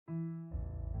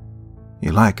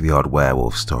You like the odd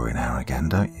werewolf story now and again,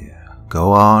 don't you?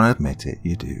 Go on, admit it,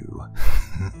 you do.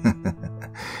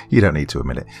 You don't need to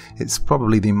admit it. It's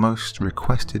probably the most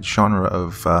requested genre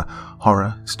of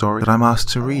horror story that I'm asked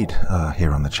to read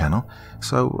here on the channel.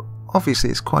 So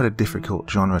obviously it's quite a difficult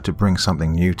genre to bring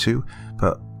something new to,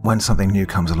 but when something new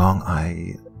comes along,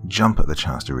 I jump at the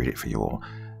chance to read it for you all.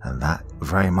 And that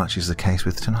very much is the case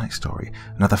with tonight's story.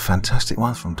 Another fantastic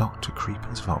one from Dr.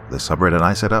 Creepen's Vault, the subreddit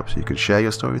I set up so you could share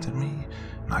your stories with me,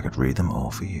 and I could read them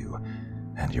all for you.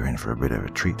 And you're in for a bit of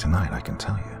a treat tonight, I can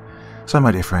tell you. So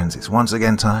my dear friends, it's once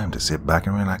again time to sit back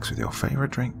and relax with your favourite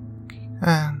drink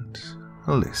and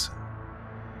listen.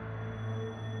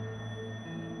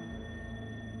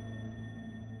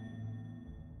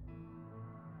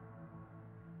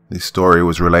 This story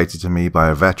was related to me by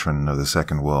a veteran of the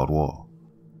Second World War.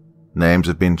 Names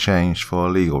have been changed for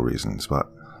legal reasons,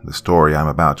 but the story I'm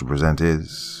about to present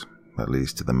is, at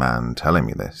least to the man telling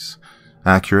me this,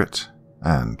 accurate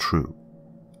and true.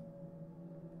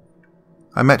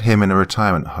 I met him in a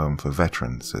retirement home for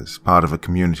veterans as part of a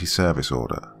community service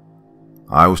order.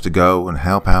 I was to go and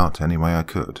help out any way I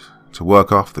could, to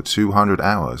work off the 200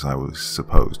 hours I was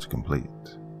supposed to complete.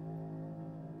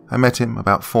 I met him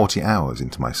about 40 hours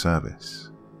into my service.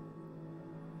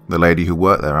 The lady who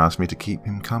worked there asked me to keep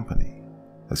him company,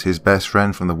 as his best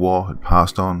friend from the war had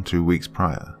passed on 2 weeks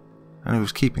prior, and he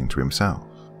was keeping to himself.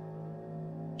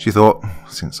 She thought,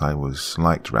 since I was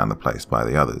liked around the place by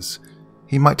the others,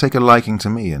 he might take a liking to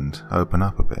me and open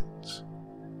up a bit.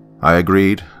 I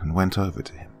agreed and went over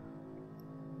to him.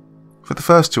 For the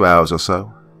first 2 hours or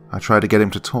so, I tried to get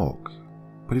him to talk,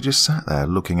 but he just sat there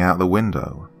looking out the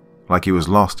window, like he was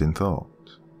lost in thought.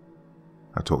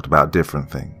 I talked about different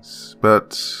things,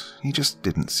 but he just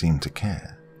didn't seem to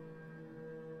care.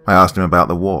 I asked him about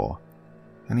the war,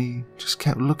 and he just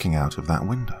kept looking out of that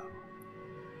window.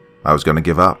 I was going to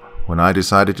give up when I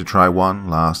decided to try one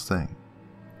last thing.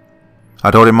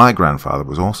 I told him my grandfather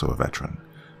was also a veteran,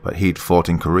 but he'd fought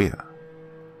in Korea.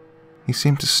 He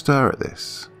seemed to stir at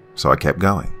this, so I kept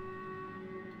going.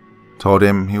 Told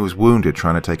him he was wounded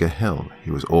trying to take a hill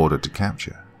he was ordered to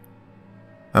capture.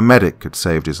 A medic had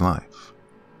saved his life.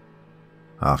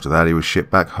 After that, he was shipped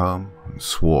back home and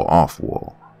swore off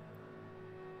war.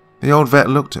 The old vet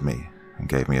looked at me and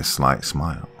gave me a slight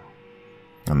smile.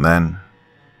 And then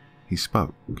he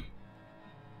spoke.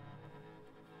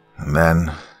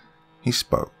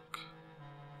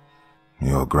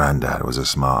 Your granddad was a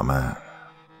smart man.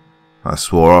 I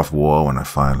swore off war when I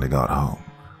finally got home.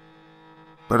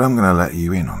 But I'm gonna let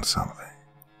you in on something.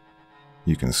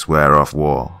 You can swear off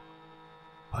war,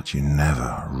 but you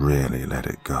never really let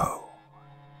it go.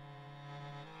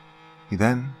 He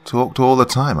then talked all the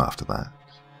time after that.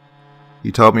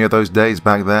 He told me of those days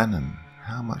back then and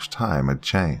how much time had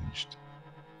changed.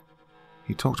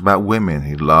 He talked about women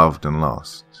he'd loved and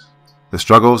lost, the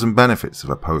struggles and benefits of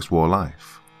a post-war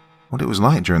life, what it was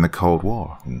like during the Cold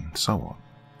War, and so on.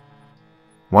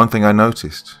 One thing I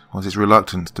noticed was his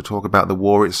reluctance to talk about the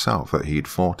war itself that he'd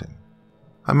fought in.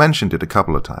 I mentioned it a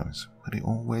couple of times, but he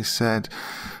always said,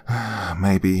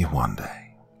 maybe one day.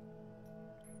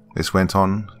 This went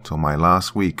on till my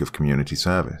last week of community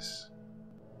service.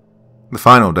 The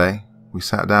final day, we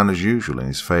sat down as usual in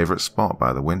his favourite spot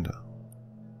by the window.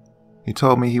 He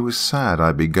told me he was sad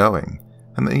I'd be going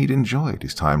and that he'd enjoyed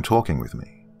his time talking with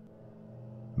me.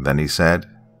 Then he said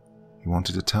he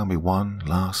wanted to tell me one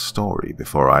last story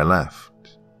before I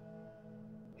left.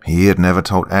 He had never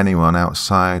told anyone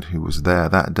outside who was there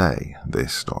that day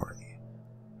this story,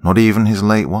 not even his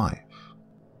late wife.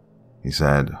 He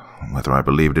said whether I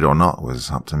believed it or not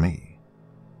was up to me.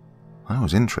 I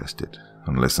was interested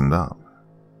and listened up.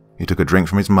 He took a drink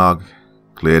from his mug,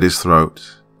 cleared his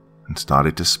throat, and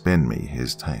started to spin me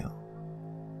his tale.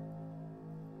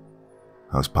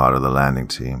 I was part of the landing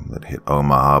team that hit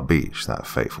Omaha Beach that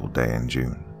fateful day in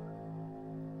June.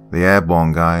 The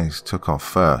airborne guys took off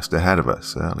first ahead of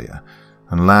us earlier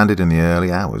and landed in the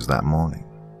early hours that morning.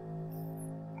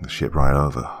 The ship ride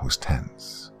over was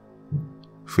tense.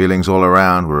 Feelings all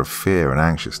around were of fear and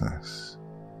anxiousness,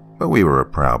 but we were a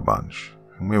proud bunch,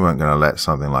 and we weren't going to let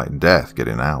something like death get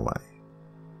in our way.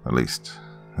 At least,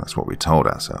 that's what we told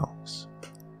ourselves.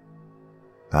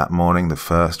 That morning, the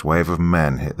first wave of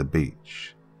men hit the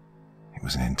beach. It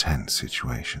was an intense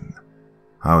situation.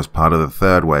 I was part of the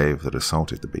third wave that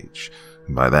assaulted the beach,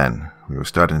 and by then, we were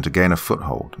starting to gain a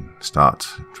foothold and start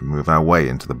to move our way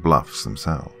into the bluffs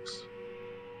themselves.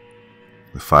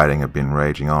 The fighting had been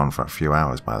raging on for a few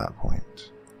hours by that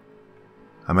point.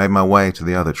 I made my way to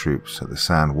the other troops at the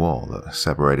sand wall that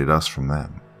separated us from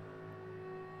them.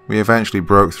 We eventually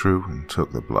broke through and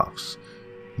took the bluffs,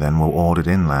 Then were ordered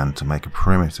inland to make a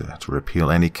perimeter to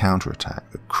repel any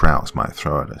counterattack that Krauts might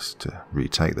throw at us to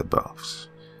retake the buffs.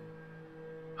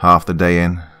 Half the day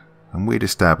in, and we'd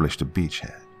established a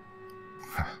beachhead.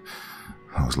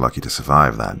 I was lucky to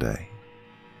survive that day.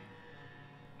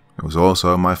 It was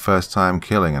also my first time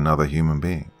killing another human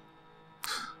being.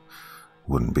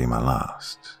 Wouldn't be my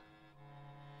last.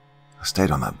 I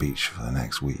stayed on that beach for the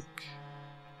next week.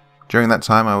 During that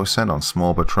time I was sent on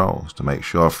small patrols to make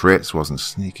sure Fritz wasn't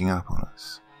sneaking up on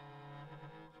us.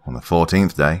 On the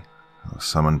 14th day, I was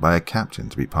summoned by a captain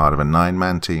to be part of a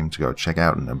 9-man team to go check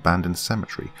out an abandoned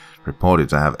cemetery reported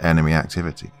to have enemy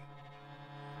activity.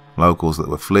 Locals that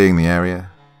were fleeing the area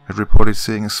had reported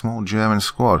seeing a small German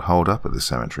squad holed up at the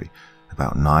cemetery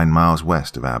about 9 miles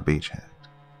west of our beachhead.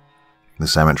 The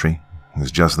cemetery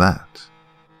was just that,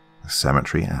 a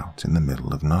cemetery out in the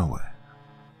middle of nowhere.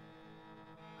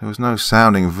 There was no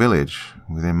sounding village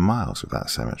within miles of that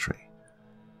cemetery.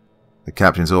 The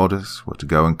captain's orders were to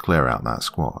go and clear out that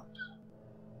squad.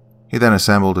 He then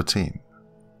assembled a team.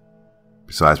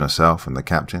 Besides myself and the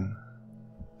captain,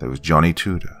 there was Johnny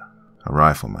Tudor, a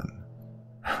rifleman,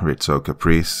 Rizzo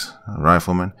Caprice, a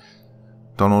rifleman,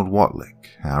 Donald Watlick,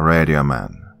 our radio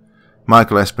man,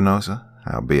 Michael Espinosa,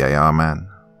 our BAR man,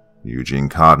 Eugene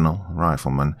Cardinal, a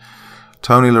rifleman,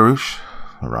 Tony LaRouche,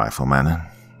 a rifleman, and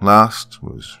last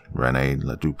was René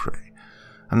Ledupre,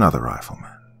 another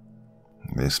rifleman.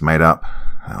 This made up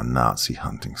our Nazi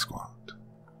hunting squad.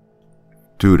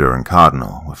 Tudor and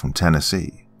Cardinal were from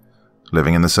Tennessee,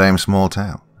 living in the same small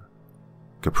town.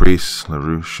 Caprice,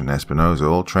 LaRouche, and Espinosa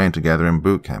all trained together in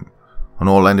boot camp, and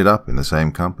all ended up in the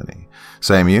same company,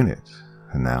 same unit,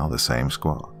 and now the same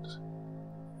squad.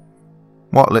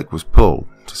 Watlick was pulled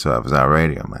to serve as our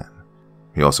radio man.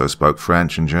 He also spoke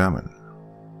French and German.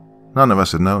 None of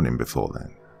us had known him before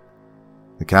then.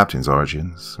 The captain's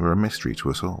origins were a mystery to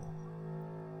us all.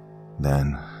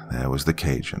 Then there was the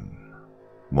Cajun,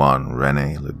 one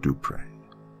René Ledupre.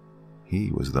 He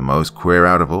was the most queer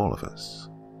out of all of us.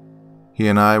 He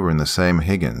and I were in the same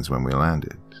Higgins when we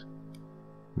landed.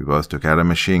 We both took out a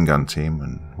machine gun team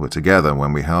and were together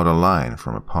when we held a line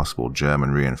from a possible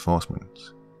German reinforcement.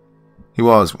 He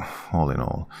was, all in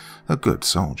all, a good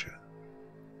soldier.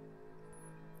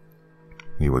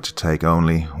 We were to take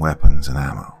only weapons and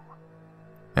ammo.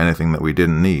 Anything that we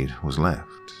didn't need was left.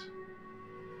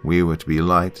 We were to be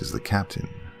light as the captain,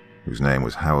 whose name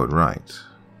was Howard Wright,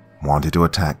 wanted to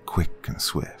attack quick and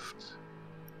swift.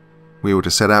 We were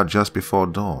to set out just before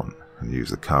dawn and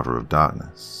use the cover of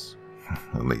darkness.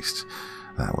 At least,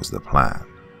 that was the plan.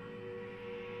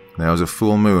 There was a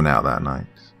full moon out that night,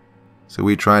 so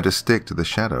we tried to stick to the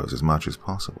shadows as much as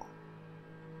possible.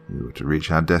 We were to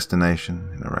reach our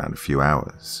destination in around a few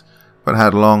hours, but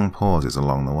had long pauses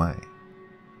along the way.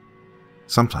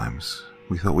 Sometimes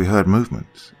we thought we heard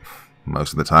movement.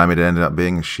 Most of the time it ended up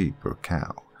being a sheep or a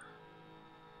cow.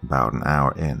 About an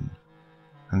hour in,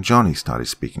 and Johnny started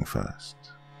speaking first.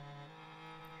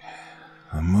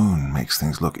 "The moon makes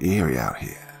things look eerie out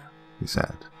here," he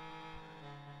said.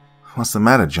 "What's the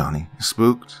matter, Johnny? You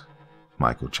spooked?"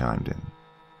 Michael chimed in.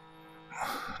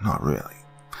 "Not really.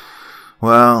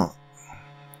 Well,"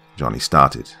 Johnny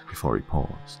started before he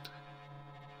paused.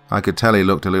 I could tell he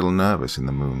looked a little nervous in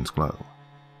the moon's glow.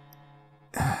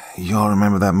 "You all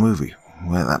remember that movie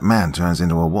where that man turns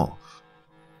into a wolf?"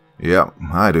 "Yep,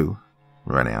 I do,"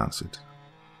 René answered.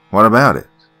 "What about it?"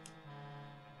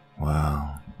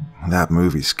 "Well, that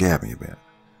movie scared me a bit.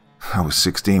 I was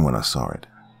 16 when I saw it,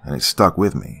 and it stuck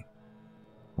with me.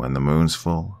 When the moon's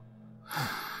full,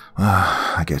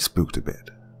 I get spooked a bit."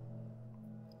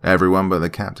 Everyone but the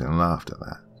captain laughed at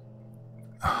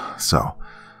that. "So,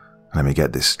 let me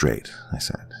get this straight," I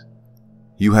said.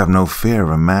 "You have no fear of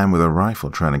a man with a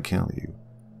rifle trying to kill you,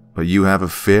 but you have a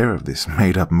fear of this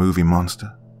made-up movie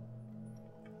monster?"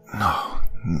 "No,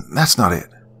 that's not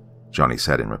it," Johnny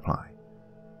said in reply.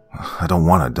 "I don't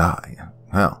want to die.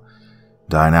 Hell,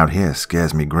 dying out here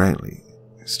scares me greatly.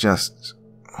 It's just,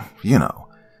 you know,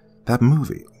 that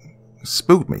movie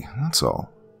spooked me, that's all."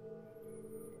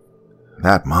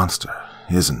 "That monster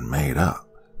isn't made up,"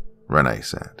 René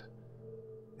said.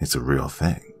 "It's a real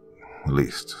thing, at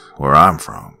least where I'm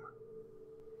from."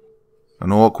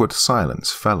 An awkward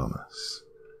silence fell on us.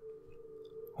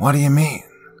 "What do you mean?"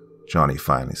 Johnny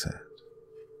finally said.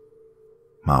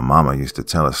 "My mama used to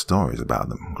tell us stories about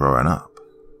them growing up,"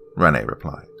 René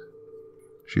replied.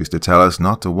 "She used to tell us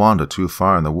not to wander too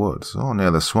far in the woods or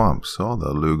near the swamps, or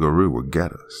the loup-garou would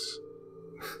get us."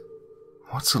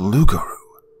 "What's a loup-garou?"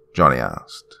 Johnny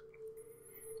asked.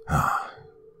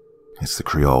 It's the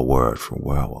Creole word for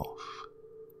werewolf.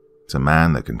 It's a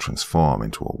man that can transform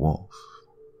into a wolf.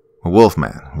 A wolf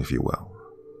man, if you will,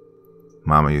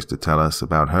 Mama used to tell us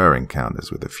about her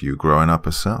encounters with a few growing up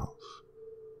herself.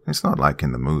 It's not like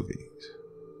in the movies.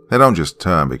 They don't just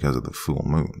turn because of the full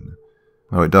moon,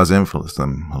 though it does influence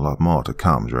them a lot more to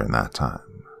come during that time.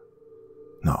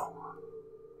 No,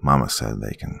 Mama said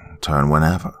they can turn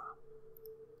whenever.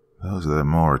 Those that are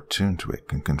more attuned to it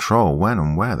can control when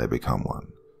and where they become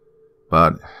one,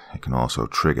 but it can also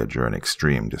trigger during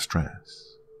extreme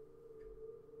distress.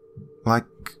 Like,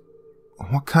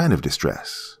 what kind of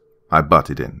distress? I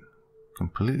butted in,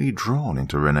 completely drawn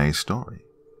into Renee's story.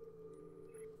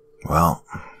 Well,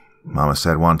 Mama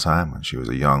said one time when she was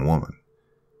a young woman,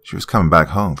 she was coming back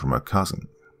home from her cousin,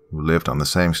 who lived on the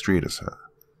same street as her.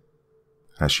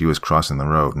 As she was crossing the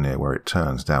road near where it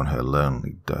turns down her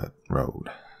lonely dirt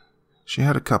road, she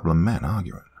heard a couple of men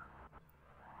arguing.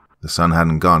 The sun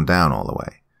hadn't gone down all the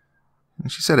way,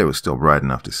 and she said it was still bright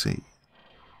enough to see.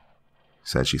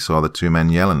 Said she saw the two men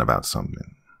yelling about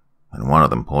something, and one of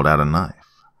them pulled out a knife.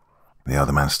 The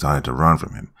other man started to run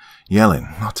from him, yelling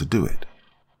not to do it.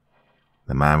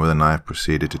 The man with the knife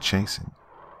proceeded to chase him.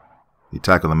 He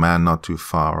tackled the man not too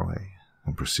far away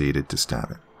and proceeded to stab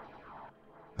him.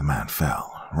 The man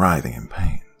fell, writhing in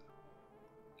pain.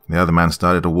 The other man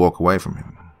started to walk away from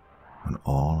him, and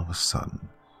all of a sudden,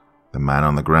 the man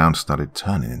on the ground started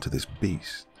turning into this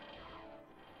beast.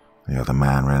 The other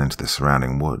man ran into the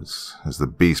surrounding woods as the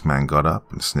beast man got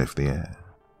up and sniffed the air.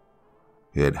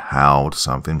 It howled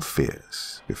something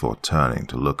fierce before turning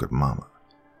to look at Mama,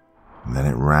 and then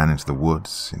it ran into the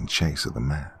woods in chase of the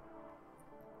man.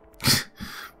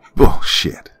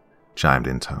 Bullshit, chimed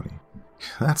in Tony.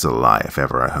 That's a lie if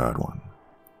ever I heard one.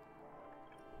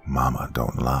 Mama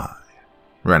don't lie,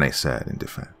 Renee said in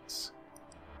defense.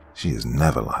 She has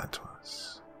never lied to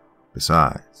us.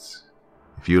 Besides,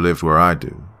 if you lived where I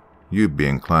do, you'd be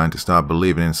inclined to start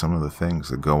believing in some of the things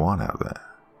that go on out there.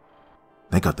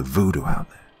 They got the voodoo out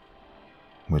there.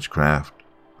 Witchcraft,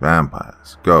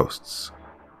 vampires, ghosts,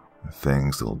 and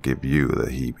things that'll give you the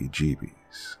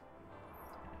heebie-jeebies.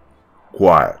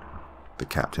 Quiet, the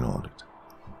captain ordered.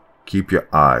 Keep your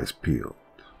eyes peeled.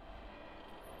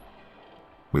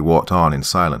 We walked on in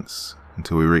silence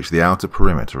until we reached the outer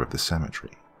perimeter of the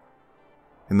cemetery.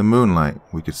 In the moonlight,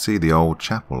 we could see the old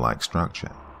chapel-like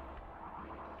structure.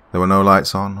 There were no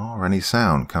lights on or any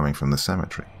sound coming from the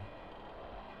cemetery.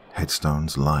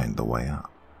 Headstones lined the way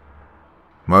up.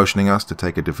 Motioning us to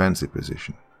take a defensive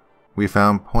position, we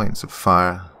found points of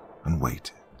fire and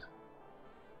waited.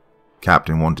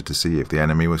 Captain wanted to see if the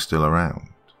enemy was still around.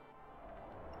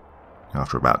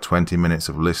 After about 20 minutes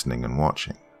of listening and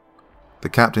watching, the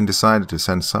captain decided to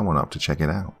send someone up to check it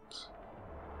out.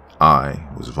 I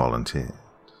was volunteered.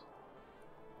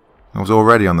 I was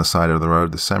already on the side of the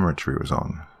road the cemetery was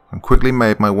on, and quickly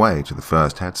made my way to the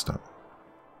first headstone.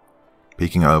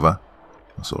 Peeking over,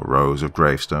 I saw rows of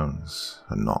gravestones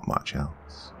and not much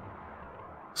else.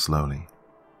 Slowly,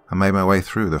 I made my way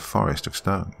through the forest of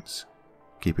stones,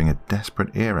 keeping a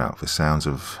desperate ear out for sounds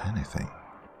of anything.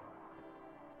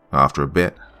 After a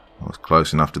bit, I was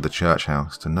close enough to the church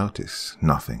house to notice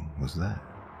nothing was there.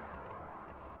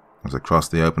 As I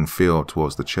crossed the open field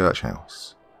towards the church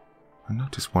house, I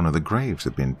noticed one of the graves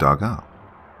had been dug up.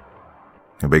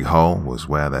 A big hole was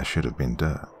where there should have been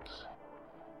dirt.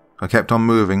 I kept on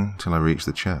moving till I reached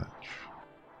the church.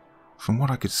 From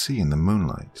what I could see in the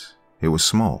moonlight, it was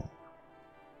small.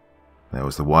 There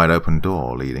was the wide open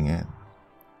door leading in.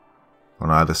 On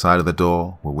either side of the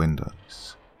door were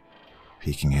windows.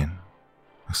 Peeking in,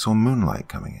 I saw moonlight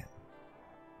coming in.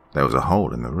 There was a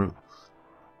hole in the roof.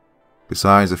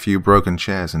 Besides a few broken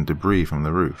chairs and debris from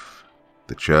the roof,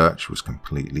 the church was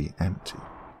completely empty.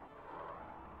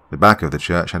 The back of the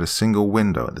church had a single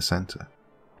window at the center.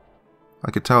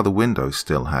 I could tell the window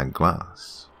still had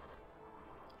glass.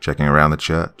 Checking around the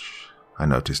church, I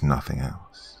noticed nothing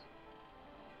else.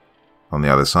 On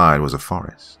the other side was a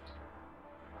forest.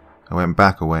 I went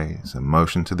back a ways and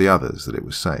motioned to the others that it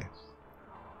was safe.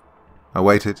 I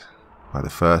waited by the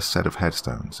first set of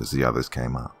headstones as the others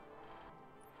came up.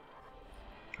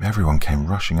 Everyone came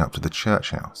rushing up to the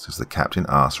church house as the captain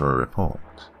asked for a report.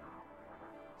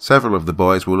 Several of the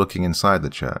boys were looking inside the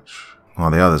church,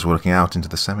 while the others were looking out into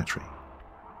the cemetery.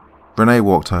 Renee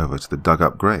walked over to the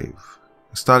dug-up grave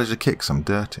and started to kick some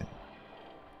dirt in.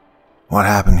 "What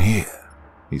happened here?"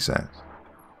 he said.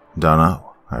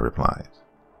 "Dunno," I replied.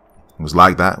 "It was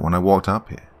like that when I walked up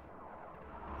here.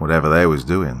 Whatever they was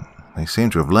doing, they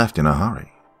seemed to have left in a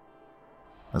hurry."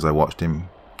 As I watched him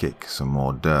kick some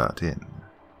more dirt in,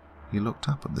 he looked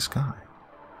up at the sky.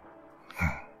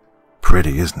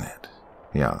 "Pretty, isn't it?"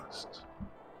 he asked.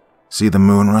 "See the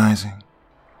moon rising?"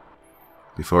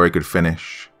 Before he could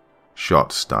finish,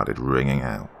 shots started ringing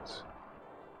out.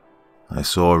 I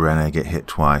saw Rene get hit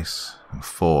twice and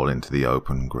fall into the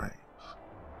open grave.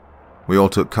 We all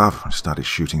took cover and started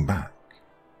shooting back.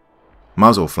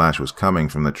 Muzzle flash was coming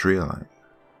from the tree line.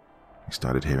 We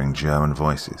started hearing German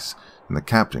voices, and the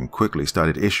captain quickly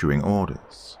started issuing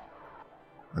orders.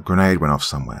 A grenade went off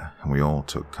somewhere, and we all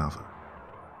took cover.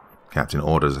 Captain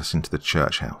orders us into the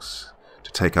church house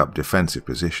to take up defensive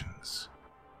positions.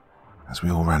 As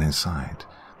we all ran inside,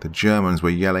 the Germans were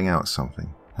yelling out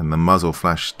something, and the muzzle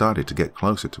flash started to get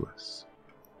closer to us.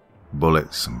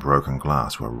 Bullets and broken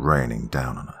glass were raining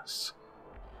down on us.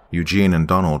 Eugene and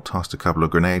Donald tossed a couple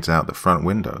of grenades out the front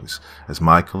windows as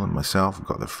Michael and myself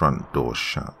got the front doors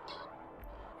shut.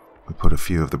 We put a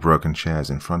few of the broken chairs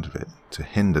in front of it to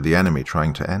hinder the enemy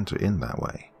trying to enter in that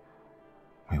way.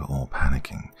 We were all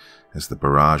panicking as the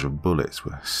barrage of bullets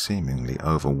were seemingly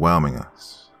overwhelming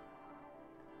us.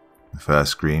 The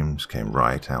first screams came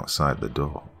right outside the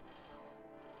door.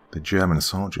 The German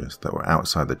soldiers that were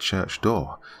outside the church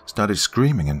door started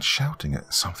screaming and shouting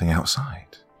at something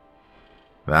outside.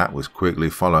 That was quickly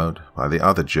followed by the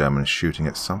other Germans shooting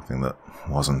at something that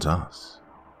wasn't us.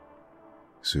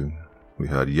 Soon, we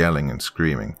heard yelling and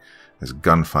screaming as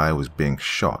gunfire was being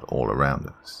shot all around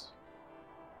us.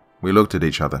 We looked at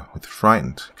each other with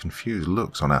frightened, confused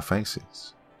looks on our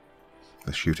faces.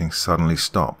 The shooting suddenly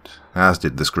stopped, as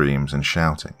did the screams and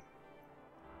shouting.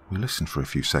 We listened for a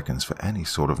few seconds for any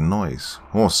sort of noise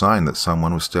or sign that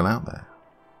someone was still out there.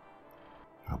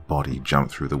 A body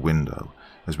jumped through the window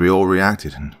as we all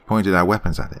reacted and pointed our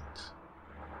weapons at it.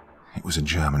 It was a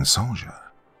German soldier.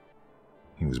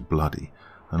 He was bloody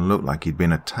and looked like he'd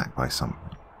been attacked by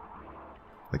something.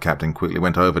 The captain quickly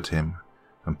went over to him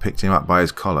and picked him up by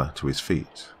his collar to his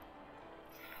feet.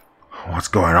 "What's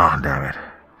going on, damn it?"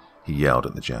 he yelled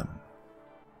at the German.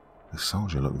 The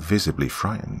soldier looked visibly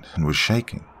frightened and was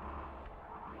shaking.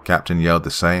 Captain yelled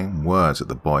the same words at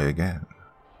the boy again.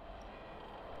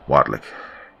 "Watlick,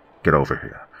 get over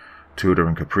here. Tudor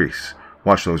and Caprice,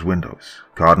 watch those windows.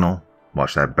 Cardinal,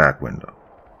 watch that back window."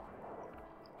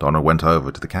 Donald went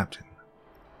over to the captain.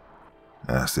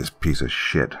 "Ask this piece of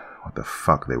shit what the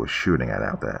fuck they were shooting at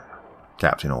out there,"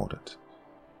 Captain ordered.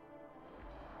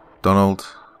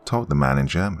 Donald told the man in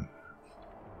German.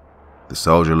 The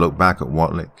soldier looked back at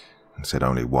Watlick and said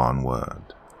only one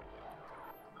word.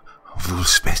 "Wo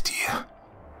bist ihr?"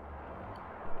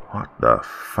 "What the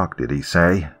fuck did he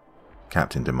say?"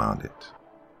 Captain demanded.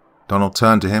 Donald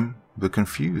turned to him with a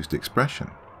confused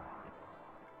expression.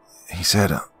 "He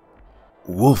said,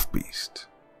 wolf beast."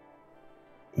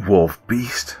 "Wolf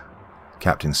beast?"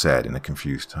 Captain said in a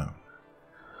confused tone.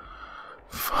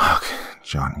 "Fuck,"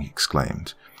 Johnny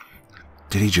exclaimed.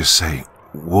 "Did he just say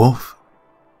wolf?"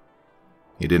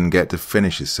 He didn't get to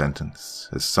finish his sentence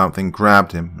as something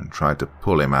grabbed him and tried to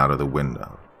pull him out of the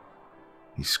window.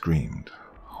 He screamed,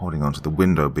 holding onto the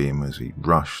window beam as we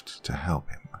rushed to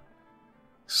help him.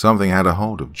 Something had a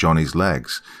hold of Johnny's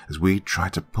legs as we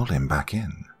tried to pull him back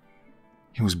in.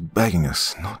 He was begging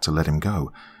us not to let him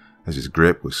go, as his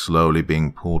grip was slowly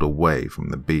being pulled away from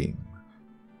the beam.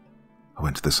 I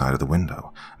went to the side of the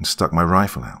window and stuck my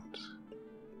rifle out.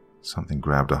 Something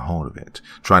grabbed a hold of it,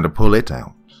 trying to pull it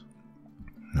out.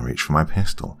 I reached for my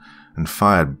pistol and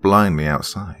fired blindly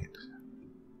outside.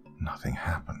 Nothing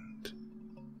happened.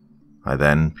 I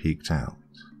then peeked out.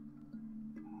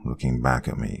 Looking back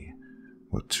at me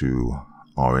were two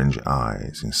orange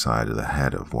eyes inside of the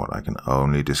head of what I can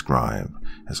only describe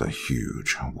as a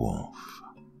huge wolf.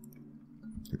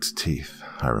 Its teeth,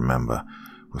 I remember,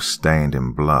 were stained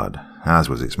in blood, as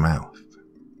was its mouth.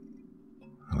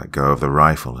 I let go of the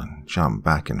rifle and jumped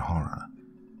back in horror,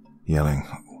 yelling,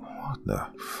 "What the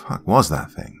fuck was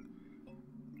that thing?"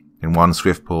 In one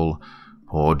swift pull,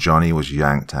 poor Johnny was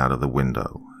yanked out of the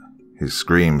window, his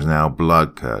screams now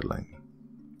blood-curdling.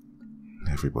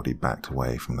 Everybody backed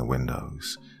away from the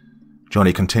windows.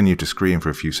 Johnny continued to scream for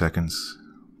a few seconds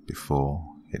before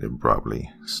it abruptly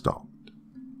stopped.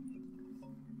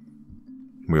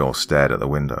 We all stared at the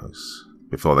windows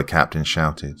before the captain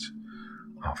shouted,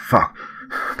 "Oh fuck,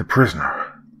 the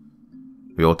prisoner!"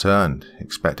 We all turned,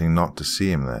 expecting not to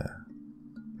see him there.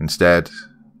 Instead,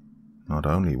 not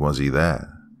only was he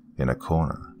there, in a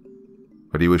corner,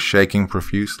 but he was shaking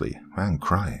profusely and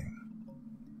crying.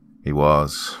 He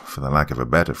was, for the lack of a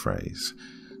better phrase,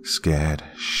 scared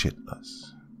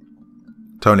shitless.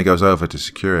 Tony goes over to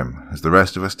secure him as the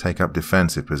rest of us take up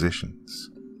defensive positions.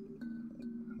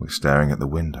 We're staring at the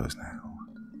windows now.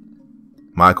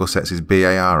 Michael sets his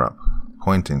BAR up,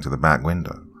 pointing to the back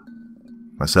window.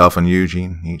 Myself and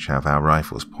Eugene each have our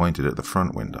rifles pointed at the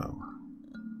front window.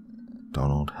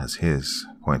 Donald has his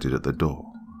pointed at the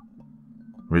door.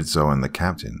 Rizzo and the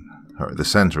captain are at the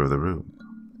center of the room.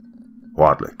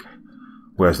 "Wadlick,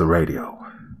 where's the radio?"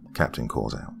 Captain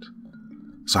calls out.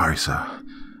 "Sorry, sir.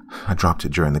 I dropped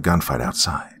it during the gunfight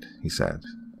outside," he said.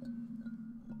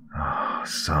 "Oh,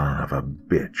 son of a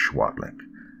bitch, Wadlick.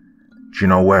 Do you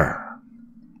know where?"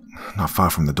 "Not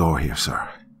far from the door here, sir,"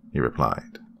 he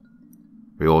replied.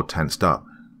 We all tensed up,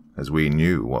 as we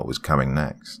knew what was coming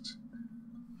next.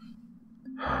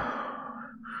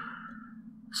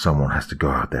 "Someone has to go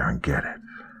out there and get it,"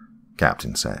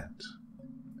 Captain said.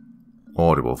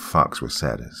 Audible fucks were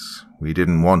said as we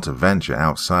didn't want to venture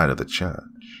outside of the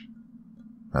church.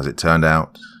 As it turned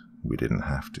out, we didn't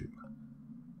have to.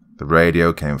 The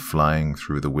radio came flying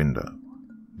through the window,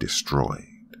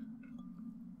 destroyed.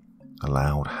 A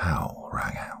loud howl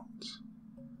rang out.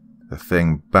 The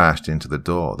thing bashed into the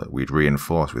door that we'd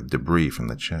reinforced with debris from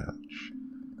the church.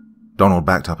 Donald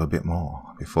backed up a bit more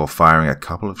before firing a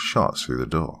couple of shots through the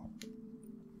door.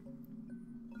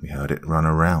 We heard it run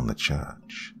around the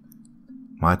church.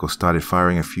 Michael started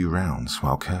firing a few rounds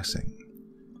while cursing.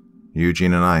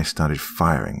 Eugene and I started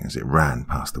firing as it ran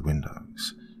past the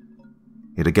windows.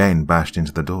 It again bashed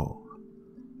into the door.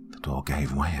 The door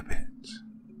gave way a bit.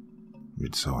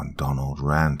 Rizzo and Donald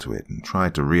ran to it and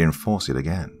tried to reinforce it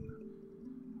again.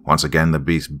 Once again the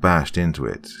beast bashed into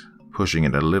it, pushing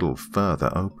it a little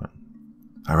further open.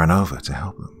 I ran over to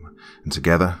help them, and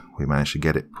together we managed to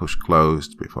get it pushed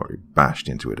closed before it bashed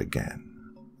into it again.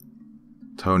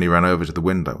 Tony ran over to the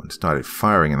window and started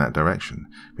firing in that direction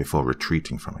before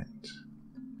retreating from it.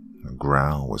 A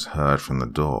growl was heard from the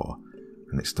door,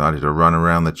 and it started to run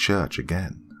around the church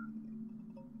again.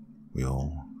 We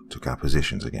all took our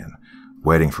positions again,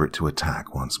 waiting for it to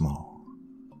attack once more.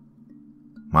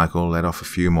 Michael let off a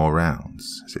few more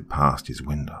rounds as it passed his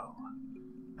window,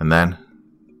 and then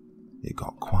it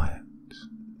got quiet.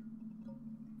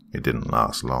 It didn't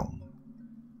last long,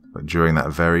 but during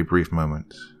that very brief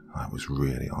moment, I was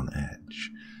really on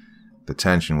edge. The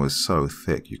tension was so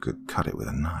thick you could cut it with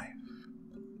a knife.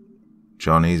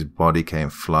 Johnny's body came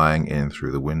flying in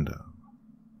through the window.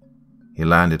 He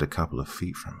landed a couple of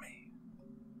feet from me.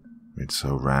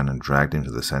 Rizzo ran and dragged him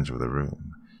to the center of the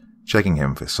room, checking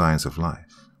him for signs of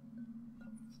life.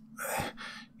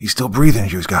 "He's still breathing,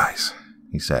 you guys,"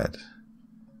 he said.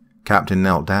 Captain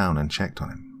knelt down and checked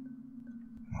on him.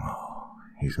 "Oh,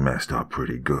 he's messed up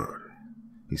pretty good,"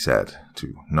 he said,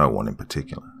 to no one in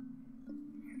particular.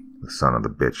 "The son of the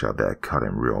bitch out there cut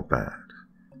him real bad.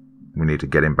 We need to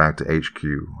get him back to HQ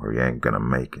or he ain't gonna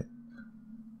make it."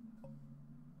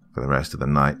 For the rest of the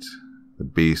night, the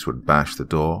beast would bash the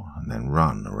door and then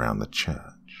run around the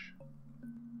church.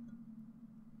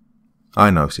 I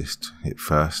noticed it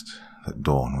first that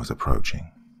dawn was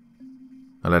approaching.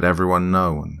 I let everyone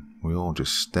know and we all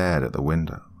just stared at the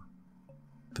window.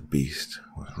 The beast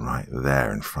was right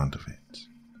there in front of it.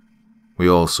 We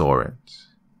all saw it.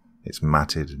 Its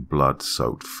matted,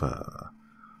 blood-soaked fur,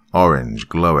 orange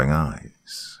glowing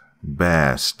eyes,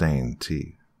 bare stained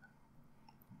teeth.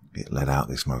 It let out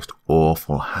this most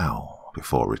awful howl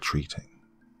before retreating.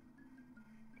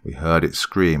 We heard it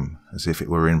scream as if it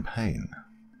were in pain,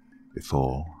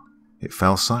 before it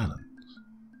fell silent.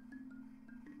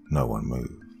 No one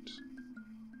moved.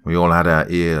 We all had our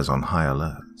ears on high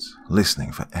alert,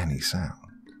 listening for any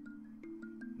sound.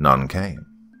 None came.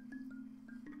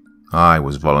 I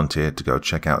was volunteered to go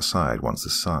check outside once the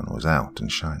sun was out and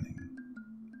shining.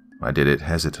 I did it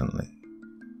hesitantly.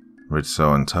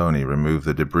 Rizzo and Tony removed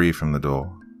the debris from the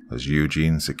door as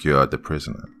Eugene secured the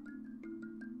prisoner.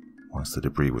 Once the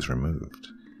debris was removed,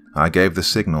 I gave the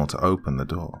signal to open the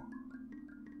door.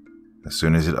 As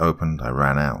soon as it opened, I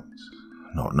ran out,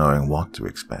 not knowing what to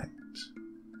expect.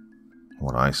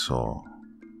 What I saw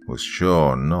was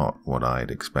sure not what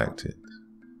I'd expected.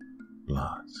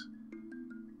 Blood,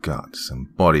 guts,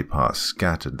 and body parts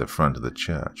scattered the front of the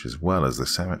church as well as the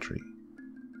cemetery.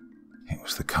 It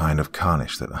was the kind of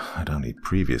carnage that I'd only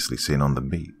previously seen on the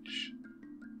beach.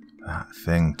 That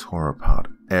thing tore apart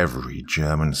every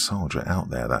German soldier out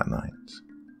there that night.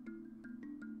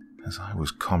 As I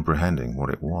was comprehending what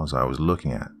it was I was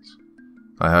looking at,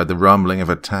 I heard the rumbling of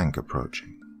a tank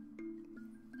approaching.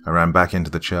 I ran back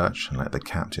into the church and let the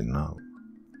captain know.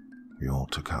 We all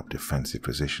took up defensive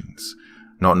positions,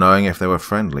 not knowing if they were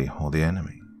friendly or the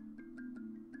enemy.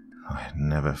 I had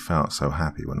never felt so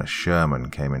happy when a Sherman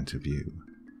came into view.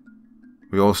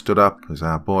 We all stood up as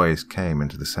our boys came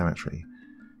into the cemetery,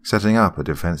 setting up a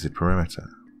defensive perimeter.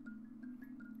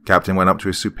 Captain went up to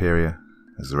his superior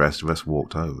as the rest of us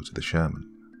walked over to the Sherman.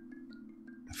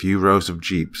 A few rows of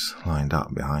jeeps lined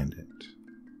up behind it.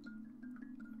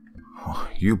 "Oh,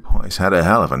 you boys had a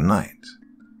hell of a night,"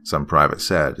 some private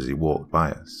said as he walked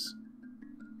by us.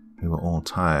 We were all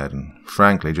tired and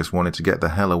frankly just wanted to get the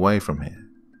hell away from here.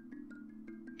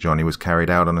 Johnny was carried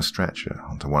out on a stretcher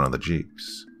onto one of the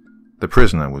jeeps. The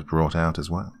prisoner was brought out as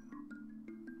well.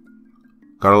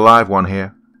 "Got a live one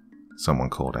here," someone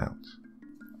called out.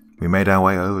 We made our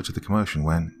way over to the commotion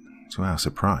when, to our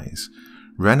surprise,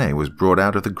 Rene was brought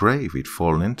out of the grave he'd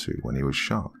fallen into when he was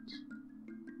shot.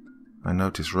 I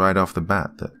noticed right off the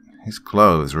bat that his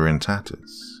clothes were in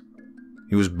tatters.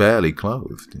 He was barely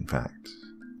clothed, in fact.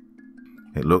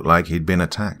 It looked like he'd been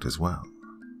attacked as well,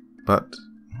 but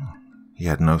he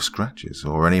had no scratches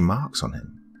or any marks on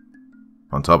him.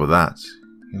 On top of that,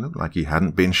 he looked like he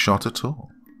hadn't been shot at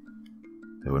all.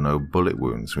 There were no bullet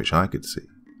wounds which I could see.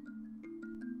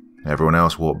 Everyone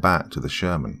else walked back to the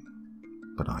Sherman,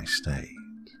 but I stayed.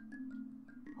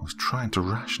 I was trying to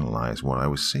rationalize what I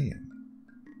was seeing.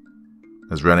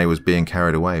 As Rene was being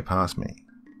carried away past me,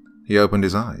 he opened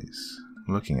his eyes,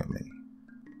 looking at me.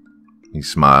 He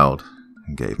smiled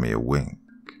and gave me a wink.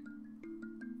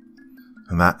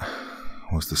 And that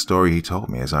was the story he told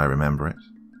me as I remember it.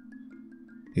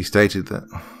 He stated that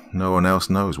no one else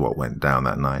knows what went down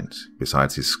that night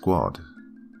besides his squad.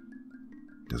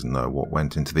 He doesn't know what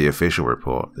went into the official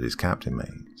report that his captain made.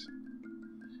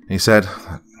 He said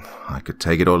that I could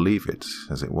take it or leave it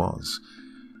as it was,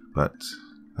 but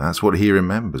that's what he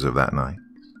remembers of that night.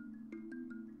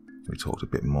 We talked a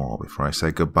bit more before I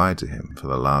said goodbye to him for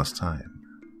the last time.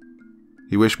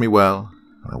 He wished me well,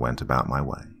 and I went about my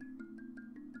way.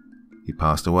 He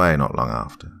passed away not long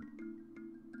after.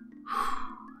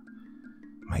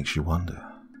 Makes you wonder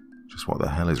just what the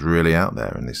hell is really out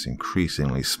there in this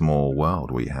increasingly small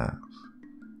world we have.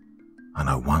 I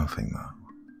know one thing though.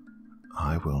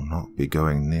 I will not be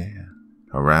going near,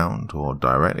 around, or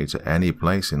directly to any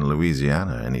place in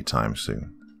Louisiana anytime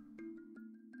soon.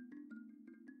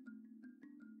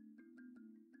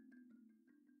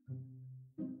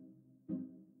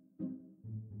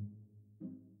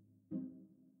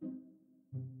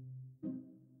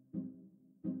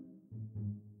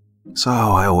 So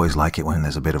I always like it when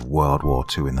there's a bit of World War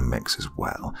II in the mix as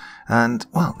well. And,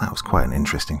 well, that was quite an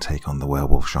interesting take on the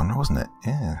werewolf genre, wasn't it?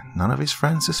 Yeah, none of his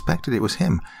friends suspected it was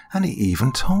him, and he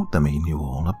even told them he knew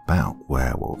all about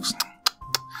werewolves.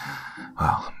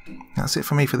 Well, that's it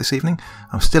for me for this evening.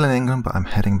 I'm still in England, but I'm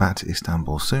heading back to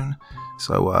Istanbul soon.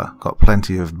 So, got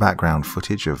plenty of background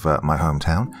footage of my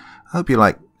hometown. I hope you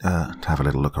like to have a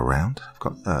little look around. I've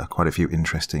got quite a few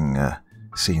interesting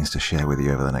scenes to share with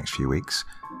you over the next few weeks.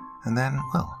 And then,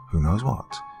 well, who knows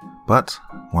what. But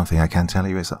one thing I can tell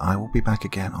you is that I will be back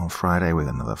again on Friday with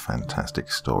another fantastic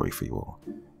story for you all.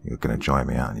 You're going to join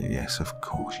me, aren't you? Yes, of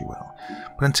course you will.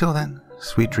 But until then,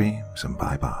 sweet dreams and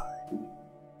bye-bye.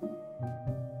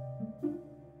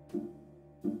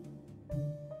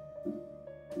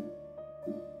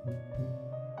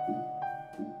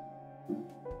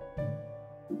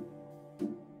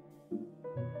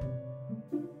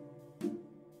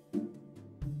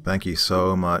 Thank you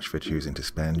so much for choosing to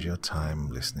spend your time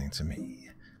listening to me.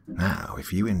 Now,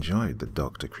 if you enjoyed the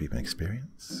Dr. Creepen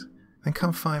experience, then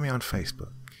come find me on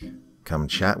Facebook. Come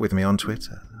chat with me on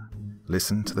Twitter.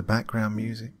 Listen to the background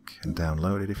music and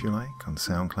download it if you like on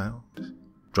SoundCloud.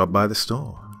 Drop by the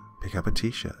store, pick up a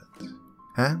t-shirt.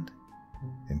 And,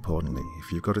 importantly,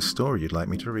 if you've got a story you'd like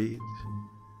me to read,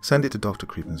 send it to Dr.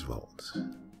 Creepen's Vault,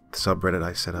 the subreddit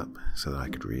I set up so that I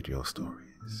could read your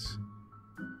stories.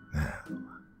 Now,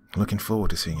 looking forward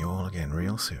to seeing you all again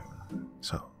real soon.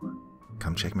 So,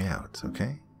 come check me out,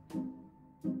 okay?